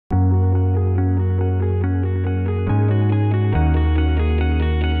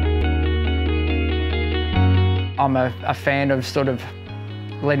I'm a fan of sort of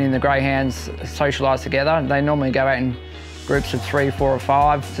letting the greyhounds socialise together. They normally go out in groups of 3, 4 or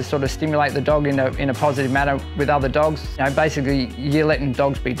 5 to sort of stimulate the dog in a positive manner with other dogs. You know, basically, you're letting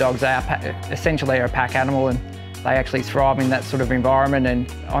dogs be dogs. They are essentially a pack animal, and they actually thrive in that sort of environment.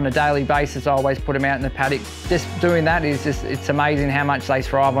 And on a daily basis, I always put them out in the paddock. Just doing that is it's amazing how much they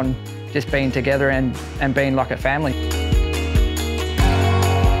thrive on just being together and being like a family.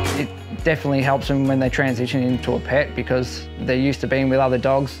 It definitely helps them when they transition into a pet, because they're used to being with other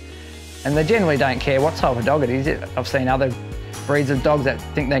dogs, and they generally don't care what type of dog it is. I've seen other breeds of dogs that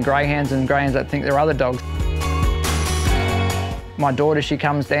think they're greyhounds and greyhounds that think they're other dogs. My daughter, she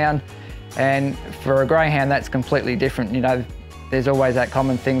comes down, and for a greyhound that's completely different. You know, there's always that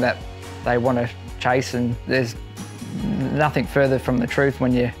common thing that they want to chase, and there's nothing further from the truth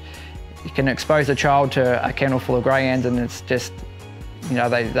when you can expose a child to a kennel full of greyhounds, and it's just, you know,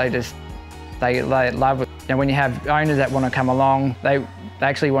 they love it. And when you have owners that want to come along, they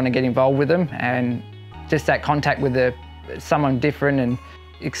actually want to get involved with them, and just that contact with someone different and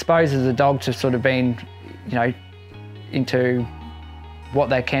exposes the dog to sort of being, you know, into what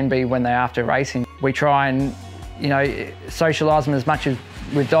they can be when they're after racing. We try and, you know, socialise them as much as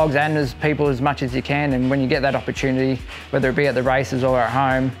with dogs and as people as much as you can, and when you get that opportunity, whether it be at the races or at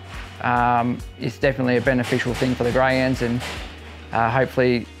home, it's definitely a beneficial thing for the greyhounds, and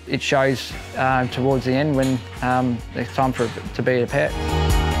hopefully it shows towards the end when it's time for it to be a pet.